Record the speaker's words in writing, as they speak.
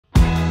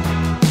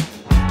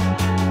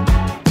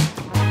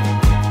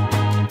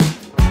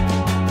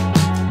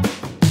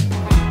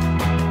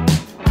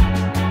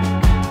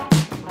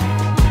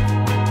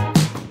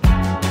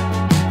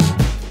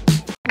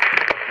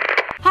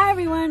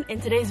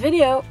In today's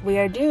video, we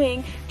are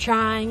doing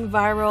trying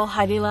viral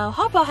Haidilao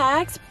Hotpot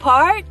hacks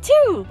part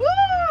 2.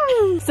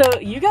 Woo! So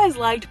you guys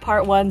liked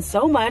part 1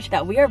 so much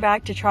that we are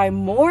back to try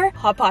more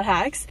hotpot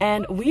hacks,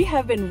 and we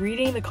have been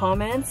reading the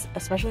comments,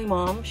 especially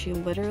Mom. She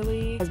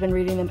literally has been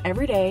reading them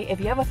every day. If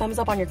you have a thumbs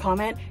up on your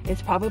comment,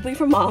 it's probably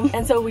from Mom.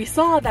 And so we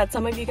saw that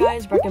some of you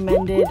guys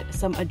recommended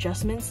some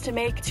adjustments to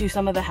make to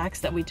some of the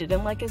hacks that we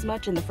didn't like as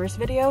much in the first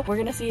video. We're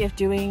gonna see if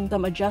doing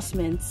some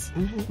adjustments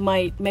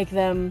might make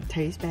them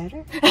taste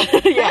better.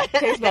 Yeah,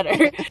 taste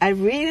better. I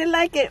really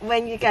like it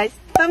when you guys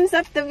thumbs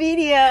up the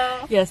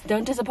video. Yes,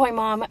 don't disappoint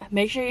Mom.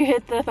 Make sure you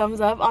hit the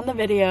thumbs up on the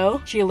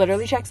video. She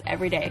literally checks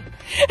every day.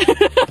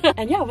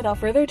 And yeah, without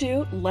further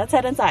ado, let's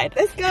head inside.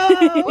 Let's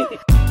go.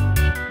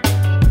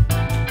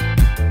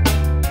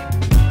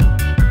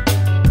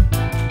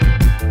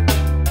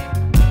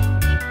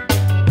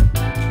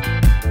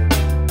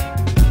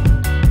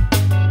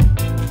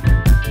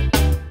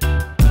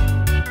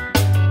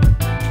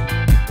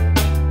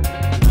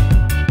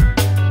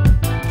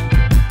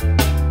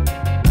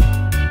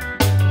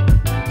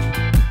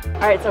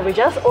 Alright, so we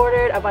just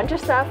ordered a bunch of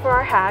stuff for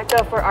our hack.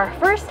 So for our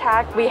first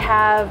hack, we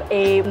have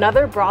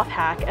another broth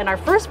hack. And our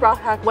first broth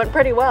hack went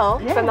pretty well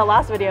from the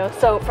last video.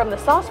 So from the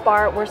sauce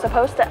bar, we're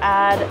supposed to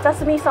add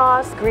sesame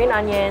sauce, green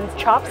onions,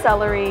 chopped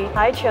celery,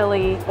 Thai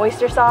chili,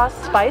 oyster sauce,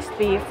 spiced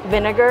beef,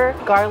 vinegar,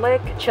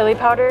 garlic, chili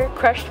powder,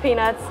 crushed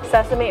peanuts,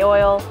 sesame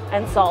oil,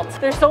 and salt.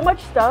 There's so much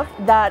stuff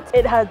that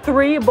it had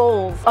 3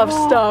 bowls of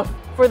stuff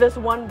for this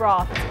one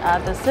broth. Let's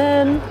add this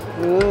in.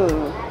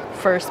 Ooh.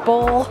 First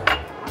bowl,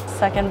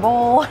 second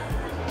bowl,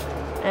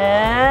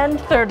 and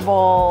third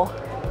bowl.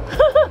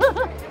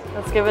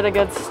 Let's give it a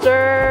good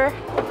stir.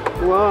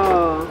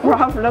 Whoa,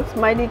 broth looks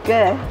mighty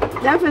good.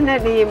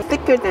 Definitely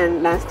thicker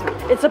than last time.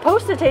 It's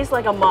supposed to taste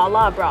like a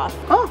mala broth.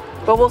 Oh.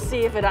 But we'll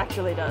see if it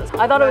actually does.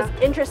 I thought it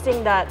was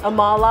interesting that a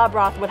mala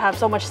broth would have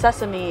so much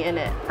sesame in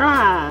it.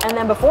 And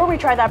then before we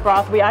try that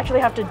broth, we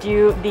actually have to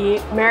do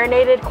the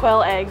marinated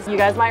quail eggs. You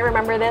guys might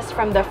remember this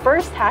from the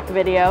first hack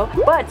video,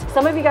 but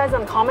some of you guys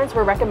in the comments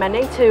were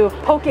recommending to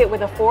poke it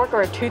with a fork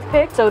or a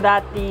toothpick so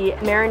that the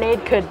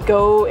marinade could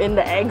go in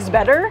the eggs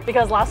better,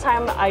 because last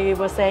time I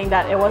was saying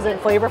that it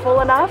wasn't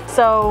flavorful enough.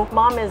 So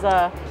Mom is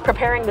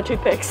preparing the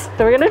toothpicks.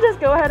 So we're gonna just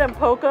go ahead and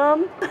poke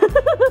them.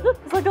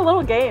 It's like a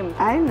little game.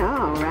 I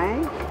know, right?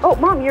 Oh,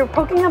 Mom, you're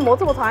poking them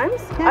multiple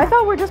times? Yeah. I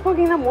thought we're just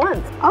poking them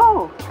once.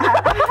 Oh.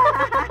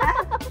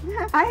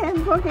 I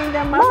am poking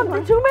them Mom,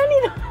 there's too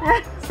many.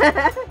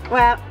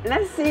 Well,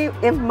 let's see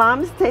if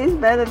Mom's tastes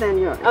better than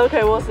yours.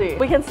 Okay, we'll see.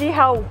 We can see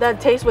how that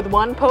tastes with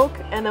one poke,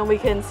 and then we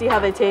can see how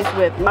they taste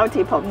with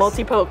multi-pokes.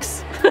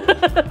 Multi-pokes.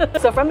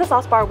 So from the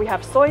sauce bar, we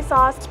have soy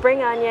sauce,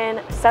 spring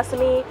onion,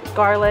 sesame,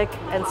 garlic,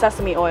 and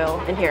sesame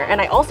oil in here.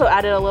 And I also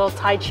added a little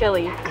Thai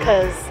chili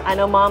because I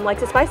know Mom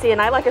likes it spicy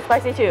and I like it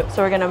spicy too.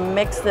 So we're gonna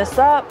mix this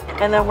up,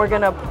 and then we're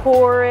gonna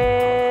pour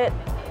it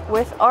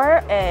with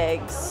our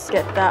eggs.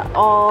 Get that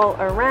all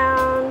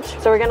around.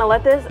 So we're gonna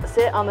let this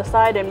sit on the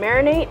side and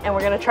marinate, and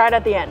we're gonna try it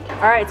at the end.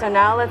 All right, so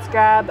now let's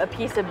grab a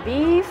piece of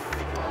beef,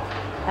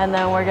 and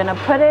then we're gonna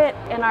put it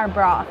in our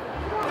broth,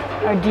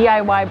 our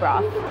DIY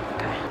broth.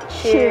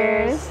 Okay.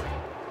 Cheers.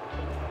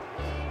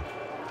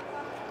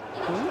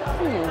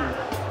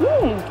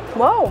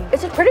 Whoa,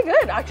 it's pretty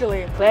good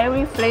actually.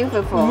 Very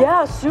flavorful.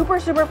 Yeah, super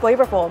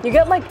flavorful. You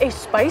get like a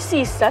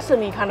spicy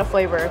sesame kind of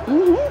flavor.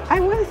 I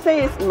wouldn't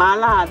say it's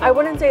mala though. I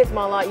wouldn't say it's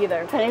mala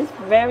either. It's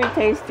very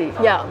tasty.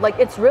 Yeah, like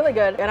it's really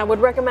good, and I would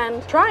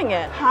recommend trying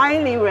it.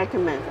 Highly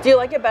recommend. Do you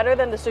like it better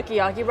than the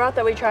sukiyaki broth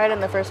that we tried in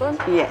the first one?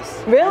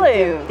 Yes. Really?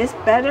 I do. It's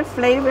better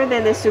flavor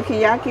than the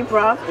sukiyaki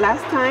broth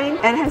last time,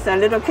 and has a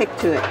little kick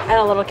to it. And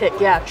a little kick,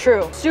 yeah,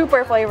 true.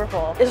 Super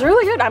flavorful. It's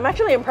really good. I'm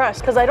actually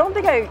impressed because I don't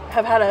think I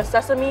have had a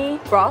sesame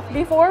broth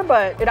before,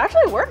 but it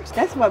actually works.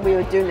 That's what we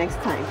will do next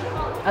time.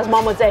 As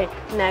Mom would say,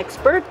 next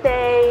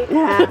birthday.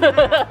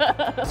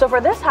 So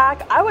for this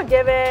hack, I would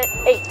give it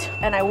 8,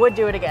 and I would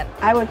do it again.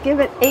 I would give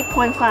it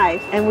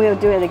 8.5, and we'll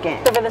do it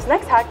again. So for this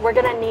next hack, we're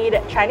gonna need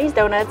Chinese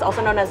donuts,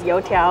 also known as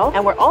youtiao,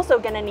 and we're also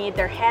gonna need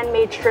their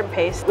handmade shrimp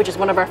paste, which is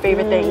one of our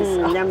favorite things.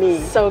 Oh, yummy.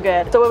 So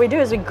good. So what we do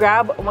is we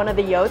grab one of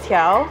the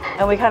youtiao,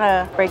 and we kind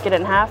of break it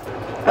in half.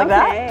 Like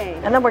that.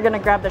 And then we're gonna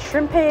grab the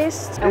shrimp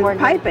paste and we're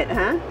pipe it,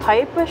 huh?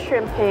 Pipe a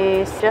shrimp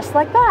paste just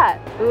like that.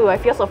 Ooh, I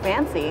feel so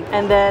fancy.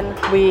 And then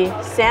we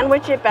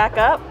sandwich it back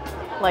up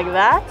like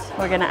that.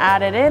 We're gonna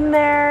add it in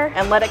there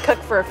and let it cook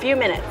for a few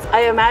minutes.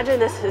 I imagine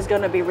this is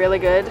gonna be really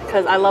good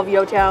because I love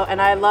youtiao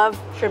and I love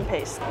shrimp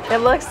paste. It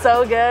looks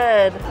so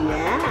good.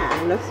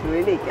 Yeah, it looks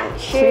really good.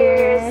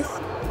 Cheers.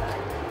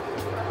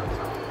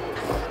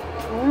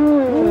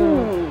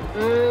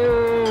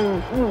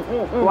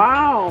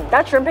 Wow,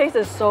 that shrimp paste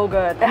is so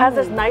good. It has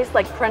this nice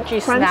like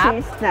crunchy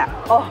snap.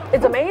 Oh,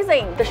 it's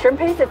amazing. The shrimp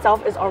paste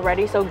itself is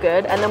already so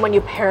good, and then when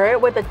you pair it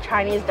with a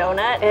Chinese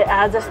donut, it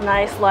adds this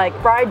nice like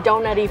fried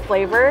donut-y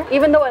flavor.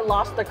 Even though it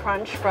lost the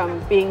crunch from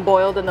being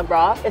boiled in the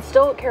broth, it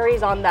still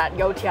carries on that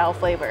youtiao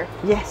flavor.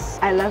 Yes,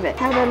 I love it.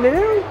 Had a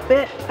little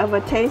bit of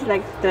a taste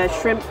like the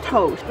shrimp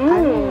toast.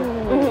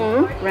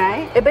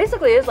 right? It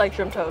basically is like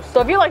shrimp toast.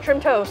 So if you like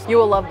shrimp toast, you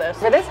will love this.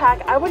 For this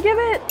hack, I would give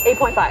it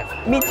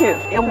 8.5. Me too.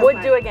 And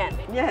would do again.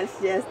 Yes,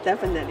 yes,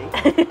 definitely.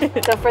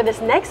 So for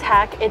this next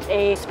hack, it's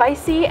a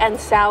spicy and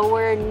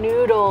sour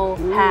noodle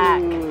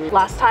hack.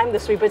 Last time, the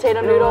sweet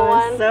potato noodle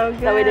one so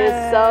good. that we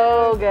did,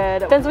 so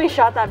good. Since we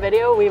shot that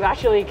video, we've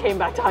actually came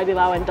back to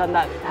Haidilao and done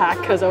that hack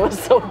because it was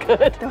so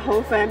good. The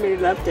whole family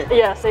loved it.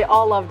 Yes, they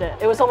all loved it.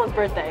 It was someone's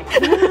birthday,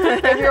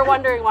 if you're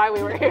wondering why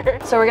we were here.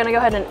 So we're gonna go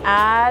ahead and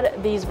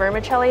add these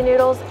vermicelli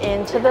noodles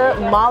into the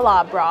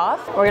mala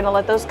broth. We're gonna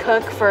let those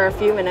cook for a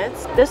few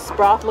minutes. This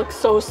broth looks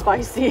so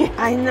spicy.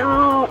 I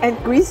know,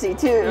 and greasy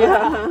too.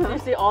 Yeah, you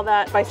see all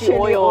that spicy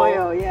Chili oil.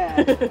 oil,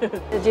 yeah.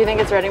 Do you think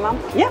it's ready, Mom?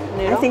 Yeah,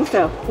 Noodle? I think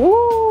so.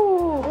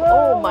 Woo!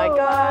 Oh my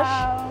gosh.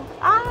 Wow.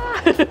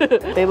 Ah!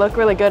 They look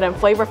really good and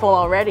flavorful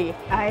already.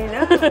 I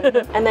know.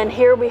 And then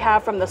here we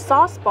have from the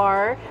sauce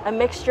bar a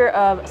mixture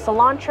of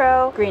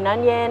cilantro, green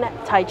onion,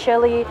 Thai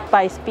chili,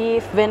 spiced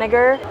beef,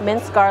 vinegar,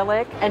 minced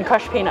garlic, and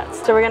crushed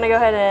peanuts. So we're gonna go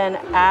ahead and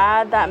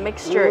add that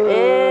mixture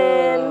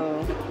in.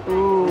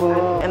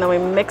 And then we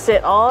mix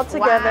it all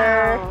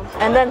together. Wow.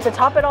 And then to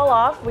top it all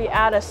off, we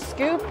add a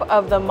scoop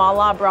of the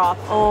mala broth.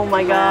 Oh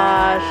my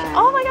gosh.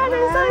 Oh my gosh,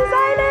 I'm so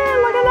excited.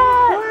 Look at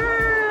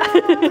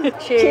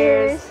that.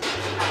 Cheers.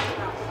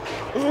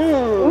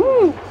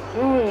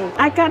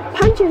 I got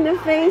punched in the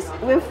face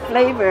with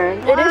flavor.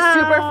 It is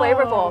super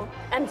flavorful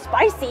and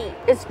spicy.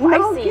 It's spicy.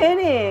 No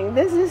kidding.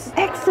 This is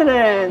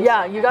excellent.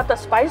 Yeah, you got the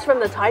spice from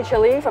the Thai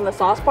chili from the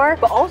sauce bar,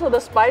 but also the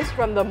spice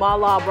from the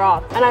mala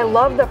broth. And I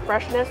love the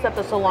freshness that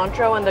the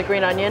cilantro and the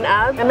green onion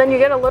add. And then you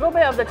get a little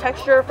bit of the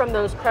texture from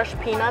those crushed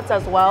peanuts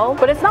as well.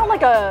 But it's not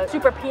like a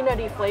super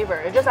peanutty flavor.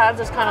 It just adds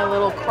this kind of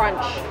little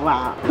crunch.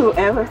 Wow.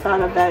 Whoever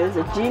thought of that is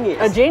a genius.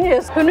 A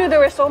genius. Who knew there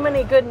were so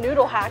many good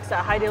noodle hacks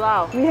at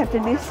Haidilao? We have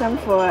to leave some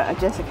for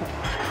Jessica.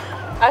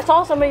 I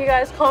saw some of you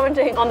guys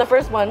commenting on the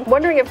first one,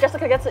 wondering if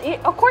Jessica gets to eat.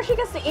 Of course she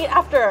gets to eat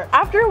after.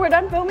 After we're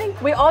done filming,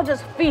 we all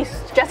just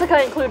feast,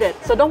 Jessica included.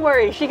 So don't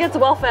worry, she gets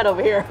well fed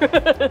over here.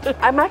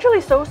 I'm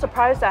actually so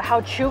surprised at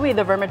how chewy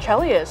the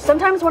vermicelli is.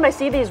 Sometimes when I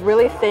see these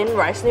really thin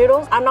rice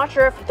noodles, I'm not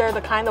sure if they're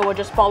the kind that will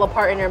just fall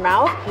apart in your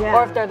mouth,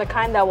 or if they're the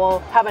kind that will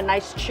have a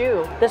nice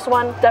chew. This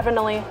one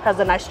definitely has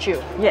a nice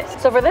chew.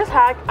 Yes. So for this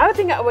hack, I would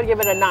think I would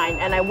give it a 9,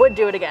 and I would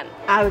do it again.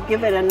 I would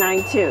give it a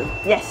 9 too.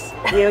 Yes,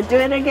 you'll do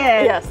it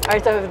again. Yes. All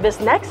right, so this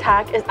next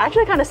hack is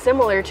actually kind of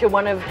similar to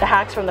one of the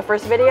hacks from the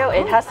first video.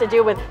 It has to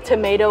do with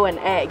tomato and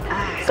egg.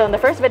 So in the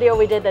first video,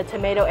 we did the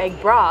tomato egg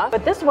broth,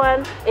 but this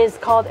one is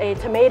called a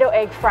tomato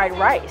egg fried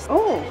rice.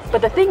 Oh.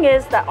 But the thing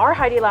is that our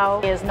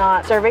Haidilao is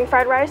not serving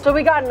fried rice, so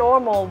we got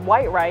normal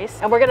white rice,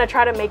 and we're gonna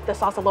try to make the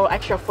sauce a little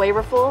extra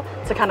flavorful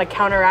to kind of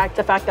counteract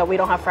the fact that we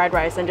don't have fried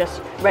rice and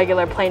just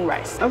regular plain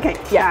rice. Okay,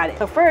 Yeah. got it.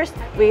 So first,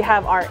 we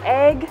have our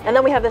egg, and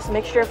then we have this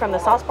mixture from the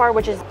sauce bar,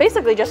 which is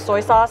basically just soy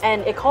sauce,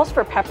 and it calls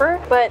for pepper,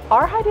 but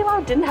our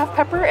Haidilao didn't have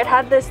pepper. It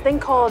had this thing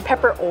called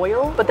pepper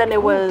oil, but then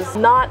it was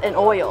not an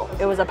oil,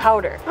 it was a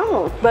powder.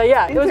 Oh. But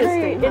yeah, it was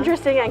very Interesting, huh?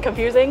 interesting and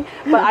confusing,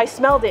 but I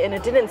smelled it and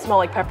it didn't smell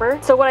like pepper.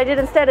 So what I did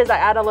instead is I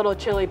add a little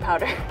chili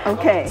powder.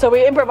 Okay. So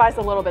we improvised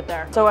a little bit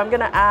there. So I'm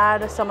gonna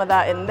add some of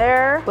that in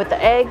there with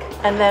the egg,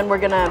 and then we're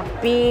gonna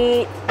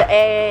beat the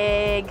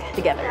egg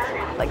together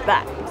like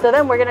that. So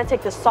then we're gonna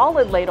take the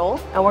solid ladle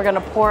and we're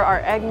gonna pour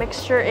our egg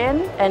mixture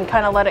in and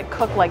kind of let it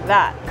cook like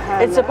that.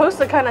 It's supposed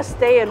to kind of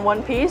stay in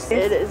one piece.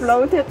 It is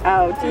floated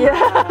out.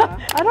 Yeah.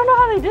 I don't know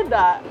how they did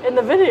that in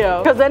the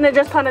video, because then it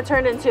just kind of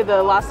turned into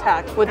the last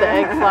hack with the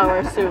egg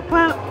flour soup.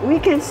 Well, we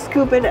can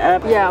scoop it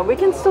up. Yeah, we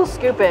can still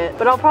scoop it,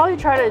 but I'll probably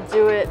try to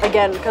do it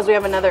again because we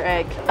have another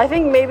egg. I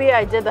think maybe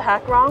I did the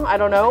hack wrong. I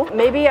don't know.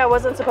 Maybe I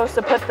wasn't supposed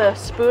to put the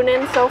spoon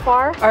in so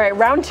far. All right,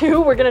 round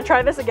 2, we're gonna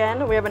try this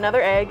again. We have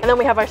another egg, and then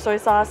we have our soy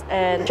sauce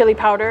and chili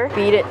powder.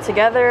 Beat it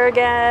together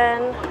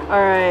again.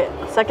 All right,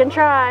 second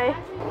try.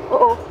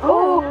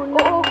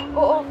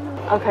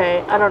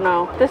 Okay, I don't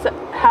know. This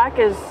hack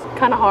is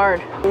kind of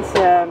hard. It's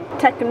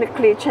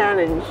technically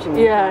challenging.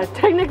 Yeah,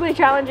 technically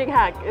challenging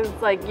hack. It's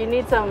like you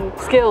need some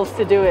skills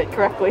to do it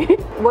correctly.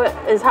 What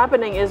is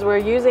happening is we're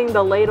using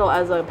the ladle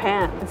as a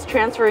pan. It's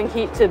transferring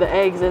heat to the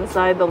eggs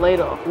inside the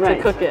ladle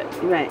to cook it.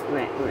 Right.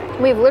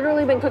 We've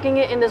literally been cooking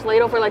it in this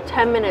ladle for like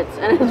 10 minutes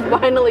and it's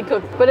finally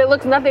cooked, but it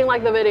looks nothing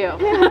like the video.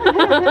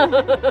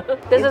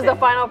 This is the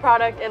final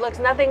product. It looks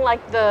nothing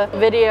like the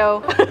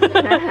video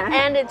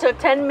and it took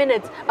 10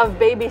 minutes of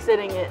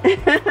babysitting it.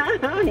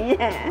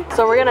 Yeah.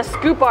 So we're gonna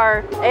scoop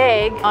our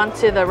egg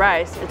onto the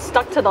rice. It's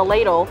stuck to the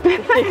ladle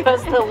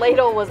because the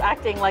ladle was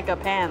acting like a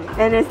pan.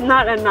 And it's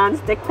not a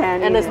non-stick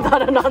pan. And it's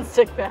not a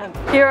non-stick pan.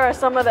 Here are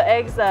some of the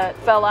eggs that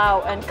fell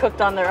out and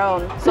cooked on their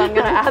own. So I'm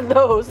gonna add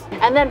those.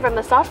 And then from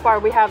the sauce bar,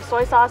 we have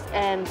soy sauce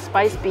and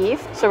spiced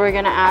beef. So we're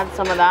gonna add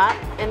some of that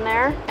in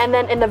there. And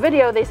then in the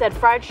video, they said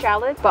fried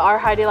shallots, but our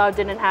Haidilao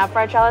didn't have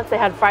fried shallots. They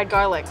had fried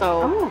garlic.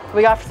 So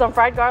we got some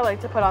fried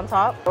garlic to put on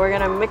top. We're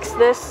gonna mix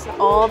this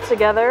all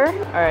together.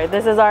 All right,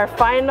 this is our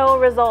final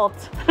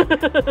result. All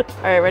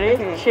right, ready?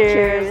 Okay,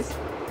 cheers.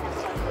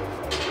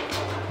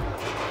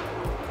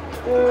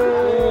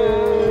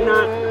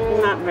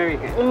 Not very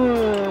good.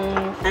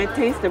 I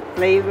taste the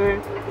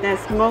flavor.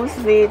 That's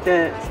mostly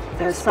the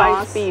Spiced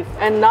sauce. beef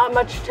and not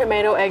much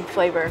tomato egg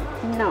flavor.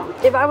 No.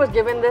 If I was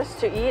given this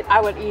to eat, I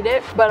would eat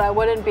it, but I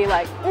wouldn't be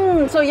like,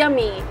 so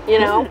yummy, you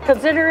know?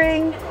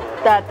 Considering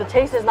that the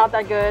taste is not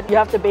that good, you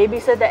have to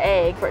babysit the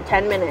egg for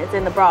 10 minutes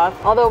in the broth.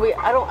 Although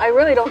I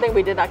really don't think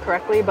we did that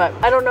correctly, but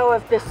I don't know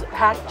if this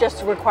hack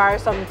just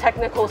requires some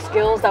technical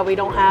skills that we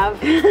don't have.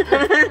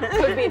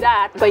 Could be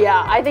that. But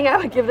yeah, I think I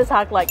would give this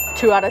hack like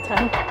 2 out of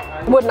 10.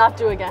 Would not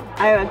do again.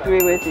 I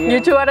agree with you. You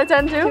 2 out of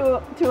 10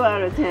 too? 2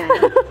 out of 10.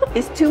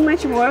 It's too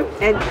much work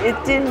and it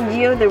didn't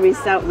yield the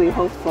result we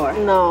hoped for.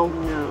 No,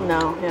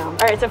 yeah. All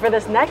right, so for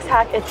this next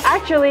hack, it's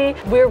actually,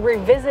 we're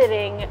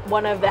revisiting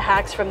one of the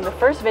hacks from the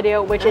first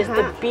video, which is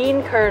the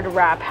bean curd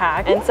wrap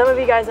hack. And some of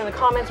you guys in the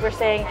comments were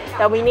saying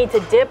that we need to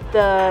dip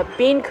the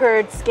bean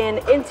curd skin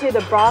into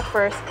the broth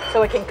first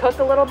so it can cook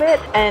a little bit,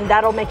 and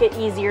that'll make it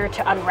easier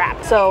to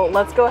unwrap. So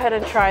let's go ahead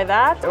and try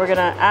that. We're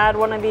gonna add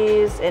one of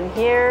these in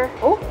here.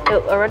 Oh,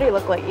 it already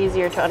looked like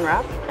easier to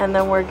unwrap. And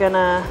then we're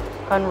gonna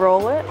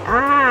unroll it.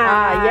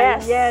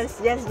 Yes.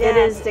 It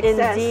is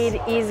Success.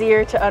 indeed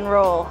easier to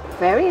unroll.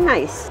 Very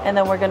nice. And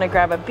then we're gonna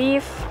grab a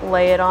beef,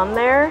 lay it on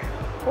there.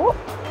 Oh.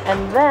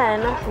 And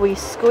then we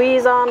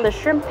squeeze on the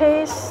shrimp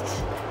paste,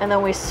 and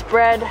then we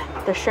spread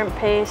the shrimp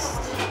paste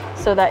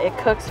so that it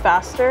cooks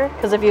faster.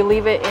 Because if you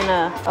leave it in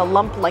a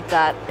lump like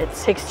that, it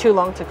takes too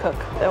long to cook.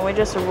 Then we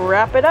just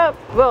wrap it up.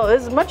 Well,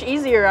 it's much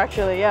easier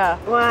actually, yeah.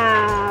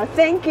 Wow,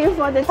 thank you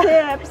for the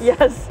tips.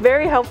 Yes,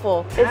 very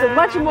helpful. It's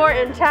much more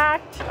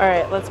intact. All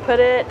right, let's put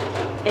it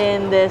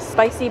in this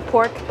spicy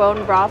pork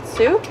bone broth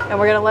soup, and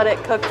we're gonna let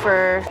it cook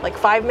for like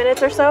 5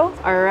 minutes or so.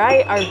 All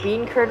right, our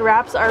bean curd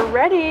wraps are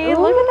ready.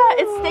 Look at that,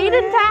 it stayed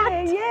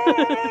intact.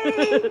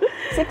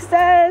 Yay!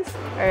 Success.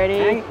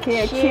 Alrighty,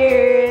 Okay,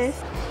 cheers.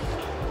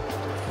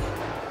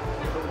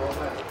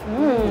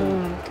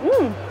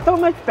 So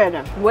much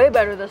better. Way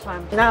better this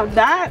time. Now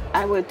that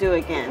I will do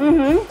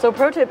again. So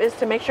pro tip is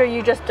to make sure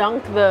you just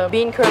dunk the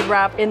bean curd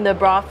wrap in the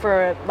broth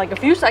for like a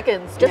few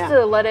seconds, just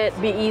to let it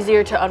be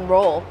easier to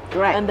unroll.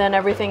 Right. And then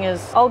everything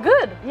is all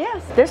good.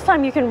 Yes. This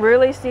time you can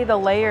really see the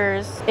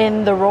layers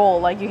in the roll.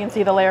 Like you can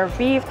see the layer of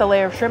beef, the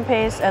layer of shrimp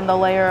paste, and the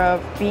layer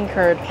of bean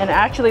curd. And it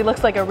actually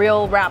looks like a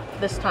real wrap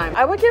this time.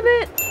 I would give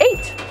it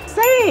 8.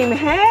 Same.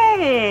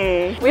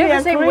 Hey. We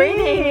have the same agree.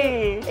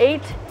 rating.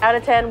 8 out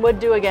of 10 would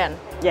do again.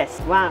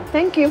 Yes. Wow.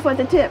 Thank you for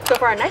the tip. So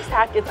for our next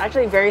hack, it's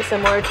actually very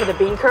similar to the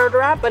bean curd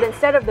wrap, but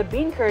instead of the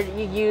bean curd,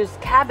 you use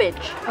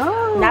cabbage.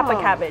 Oh. Napa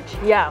cabbage.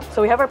 Yeah.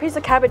 So we have our piece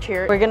of cabbage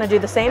here. We're gonna do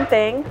the same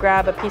thing.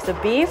 Grab a piece of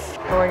beef,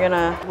 and we're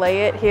gonna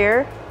lay it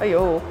here.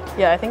 Ayo.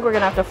 Yeah, I think we're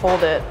gonna have to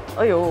fold it.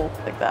 Ayo,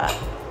 like that.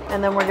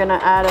 And then we're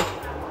gonna add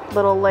a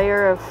little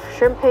layer of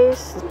shrimp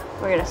paste.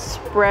 We're gonna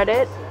spread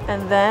it,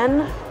 and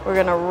then we're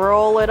gonna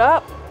roll it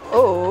up.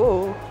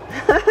 Oh.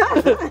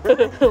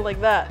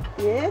 Like that.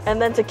 Yes. And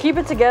then to keep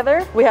it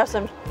together, we have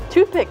some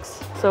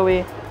toothpicks. So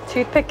we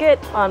toothpick it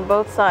on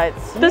both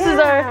sides. This is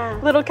our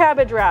little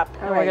cabbage wrap.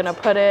 And we're gonna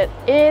put it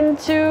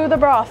into the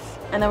broth.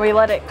 And then we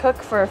let it cook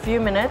for a few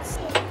minutes.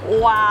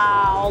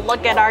 Wow,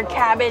 look at our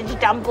cabbage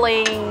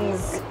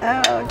dumplings.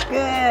 Oh,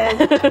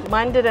 good.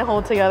 Mine didn't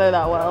hold together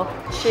that well.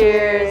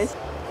 Cheers.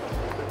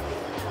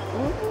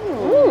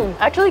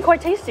 Actually quite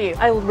tasty.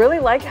 I really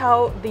like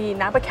how the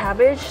Napa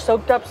cabbage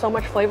soaked up so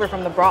much flavor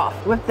from the broth.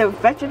 With the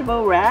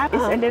vegetable wrap,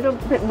 it's a little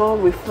bit more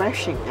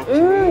refreshing,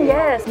 actually.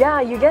 Yes,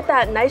 yeah, you get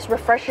that nice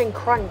refreshing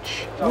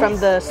crunch from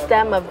the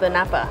stem of the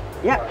Napa.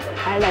 Yep,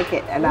 I like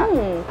it a lot.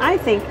 I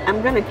think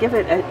I'm gonna give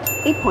it a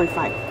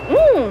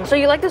 8.5. So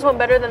you like this one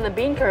better than the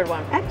bean curd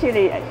one?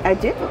 Actually, I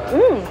do.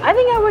 I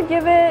think I would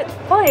give it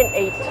probably an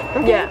 8.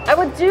 Okay. Yeah, I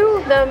would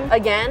do them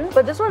again,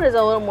 but this one is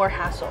a little more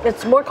hassle.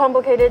 It's more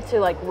complicated to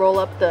like roll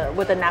up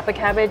with the Napa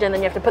cabbage, and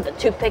then you have to put the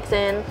toothpicks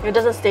in. It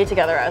doesn't stay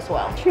together as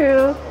well.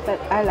 True, but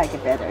I like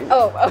it better.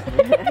 Oh, all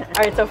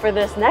right, so for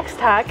this next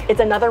hack, it's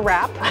another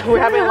wrap. We're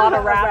having a lot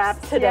of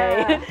wraps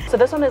today. Yeah. So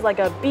this one is like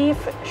a beef,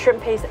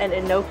 shrimp paste, and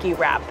enoki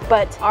wrap.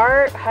 But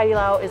our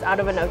Haidilao is out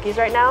of enokis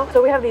right now.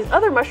 So we have these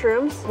other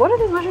mushrooms. What are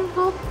these mushrooms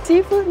called?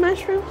 Seafood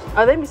mushrooms?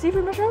 Are they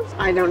seafood mushrooms?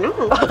 I don't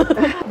know.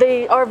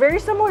 They are very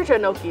similar to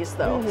enokis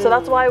though. So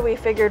that's why we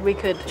figured we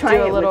could Try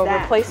do a it little with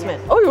that,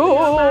 replacement. yeah.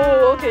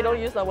 Oh, okay, don't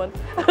use that one.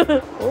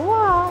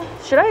 Wow.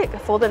 Should I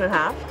fold it in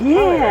half?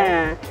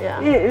 Yeah.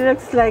 Yeah. It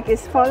looks like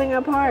it's falling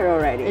apart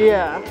already.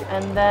 Yeah.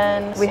 And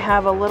then we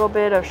have a little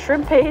bit of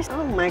shrimp paste.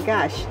 Oh my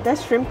gosh, that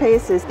shrimp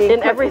paste is being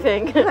In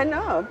everything. I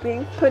know,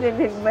 being put in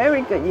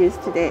very good use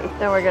today.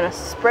 Then we're gonna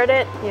spread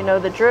it, you know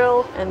the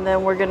drill, and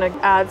then we're gonna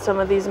add some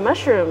of these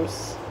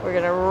mushrooms. We're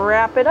gonna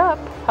wrap it up.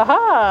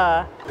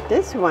 Haha!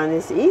 This one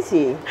is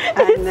easy.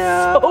 I It's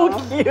know.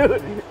 so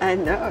cute. I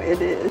know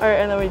it is. All right,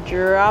 and then we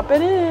drop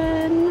it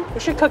in.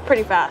 It should cook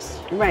pretty fast.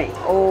 Right.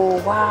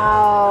 Oh,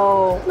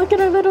 wow. Look at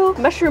our little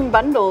mushroom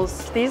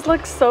bundles. These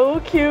look so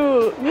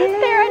cute. Yay.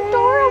 They're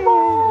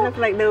adorable. Look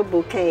like little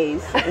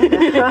bouquets.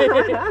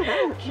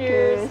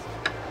 Cheers.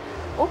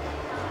 Oh.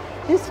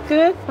 It's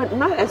good, but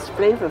not as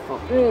flavorful.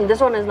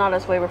 This one is not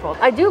as flavorful.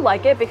 I do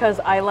like it because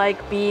I like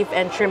beef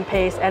and shrimp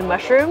paste and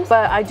mushrooms,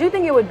 but I do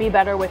think it would be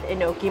better with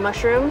enoki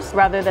mushrooms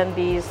rather than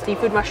these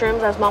seafood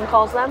mushrooms, as mom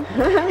calls them.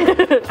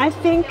 I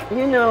think,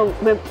 you know,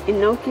 with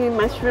enoki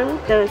mushroom,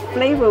 the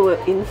flavor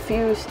will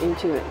infuse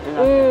into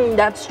it.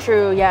 That's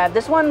true, yeah.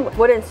 This one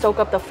wouldn't soak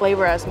up the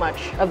flavor as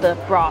much of the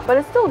broth, but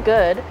it's still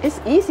good. It's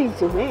easy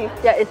to make.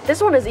 Yeah,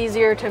 this one is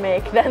easier to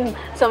make than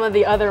some of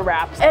the other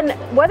wraps. And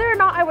whether or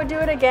not I would do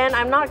it again,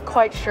 I'm not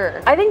quite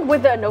sure. I think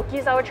with the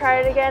enokis I would try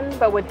it again,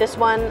 but with this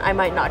one, I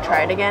might not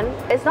try it again.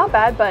 It's not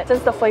bad, but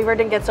since the flavor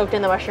didn't get soaked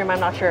in the mushroom, I'm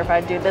not sure if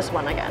I'd do this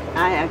one again.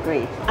 I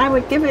agree. I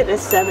would give it a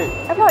 7.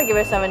 I'd probably give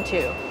it a 7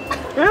 too.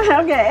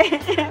 Okay,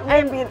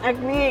 we've been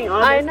agreeing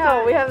on this. I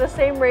know, we have the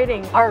same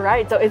rating. All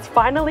right, so it's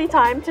finally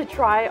time to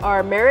try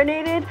our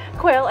marinated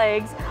quail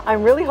eggs.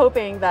 I'm really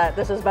hoping that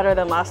this is better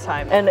than last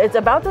time. And it's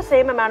about the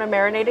same amount of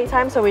marinating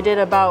time, so we did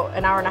about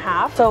an hour and a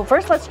half. So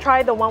first, let's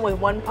try the one with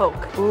 1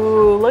 poke.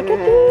 Ooh, look at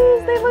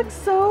these. They look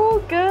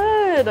so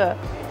good.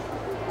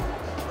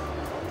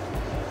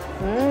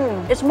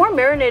 It's more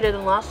marinated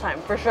than last time,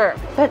 for sure.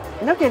 But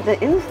look at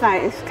the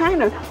inside, it's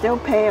kind of still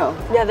pale.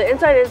 Yeah, the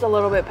inside is a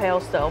little bit pale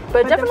still,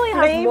 but it definitely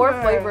has more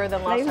flavor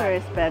than last time. Flavor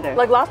is better.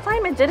 Like last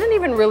time, it didn't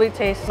even really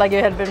taste like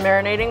it had been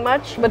marinating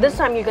much, but this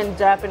time you can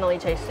definitely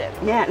taste it.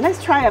 Yeah,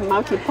 let's try a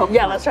multi-poke.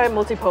 Yeah, let's try a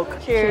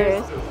multi-poke.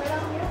 Cheers.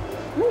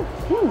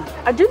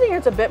 I do think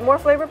it's a bit more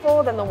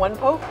flavorful than the 1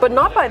 poke, but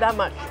not by that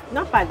much.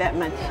 Not by that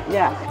much,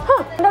 yeah.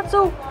 Huh, that's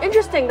so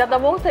interesting that the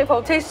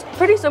multi-poke tastes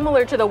pretty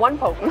similar to the 1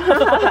 poke.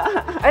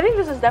 I think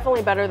this is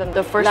definitely better than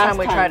the first time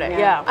we tried it.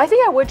 Yeah. I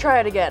think I would try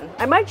it again.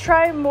 I might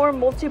try more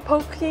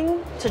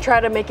multi-poking to try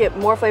to make it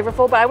more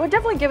flavorful, but I would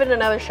definitely give it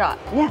another shot.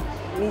 Yeah,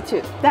 me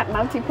too. That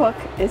multi-poke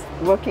is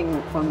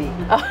working for me.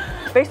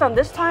 Based on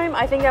this time,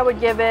 I think I would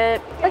give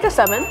it like a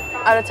 7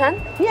 out of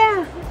 10.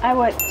 Yeah, I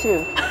would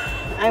too.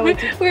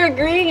 We're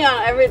agreeing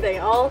on everything.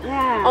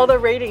 All the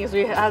ratings,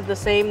 we have the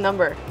same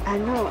number. I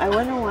know, I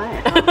wonder why.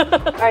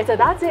 Alright, so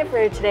that's it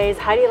for today's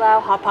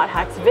Haidilao Hotpot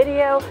Hacks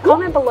video.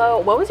 Comment below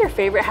what was your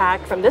favorite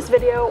hack from this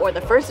video or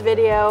the first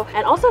video.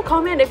 And also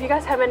comment if you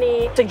guys have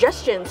any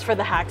suggestions for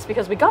the hacks,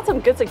 because we got some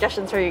good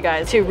suggestions for you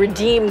guys to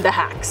redeem the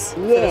hacks for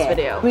this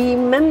video.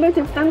 Remember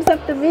to thumbs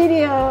up the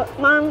video.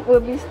 Mom will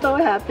be so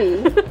happy.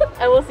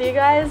 And we'll see you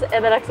guys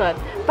in the next one.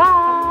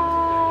 Bye!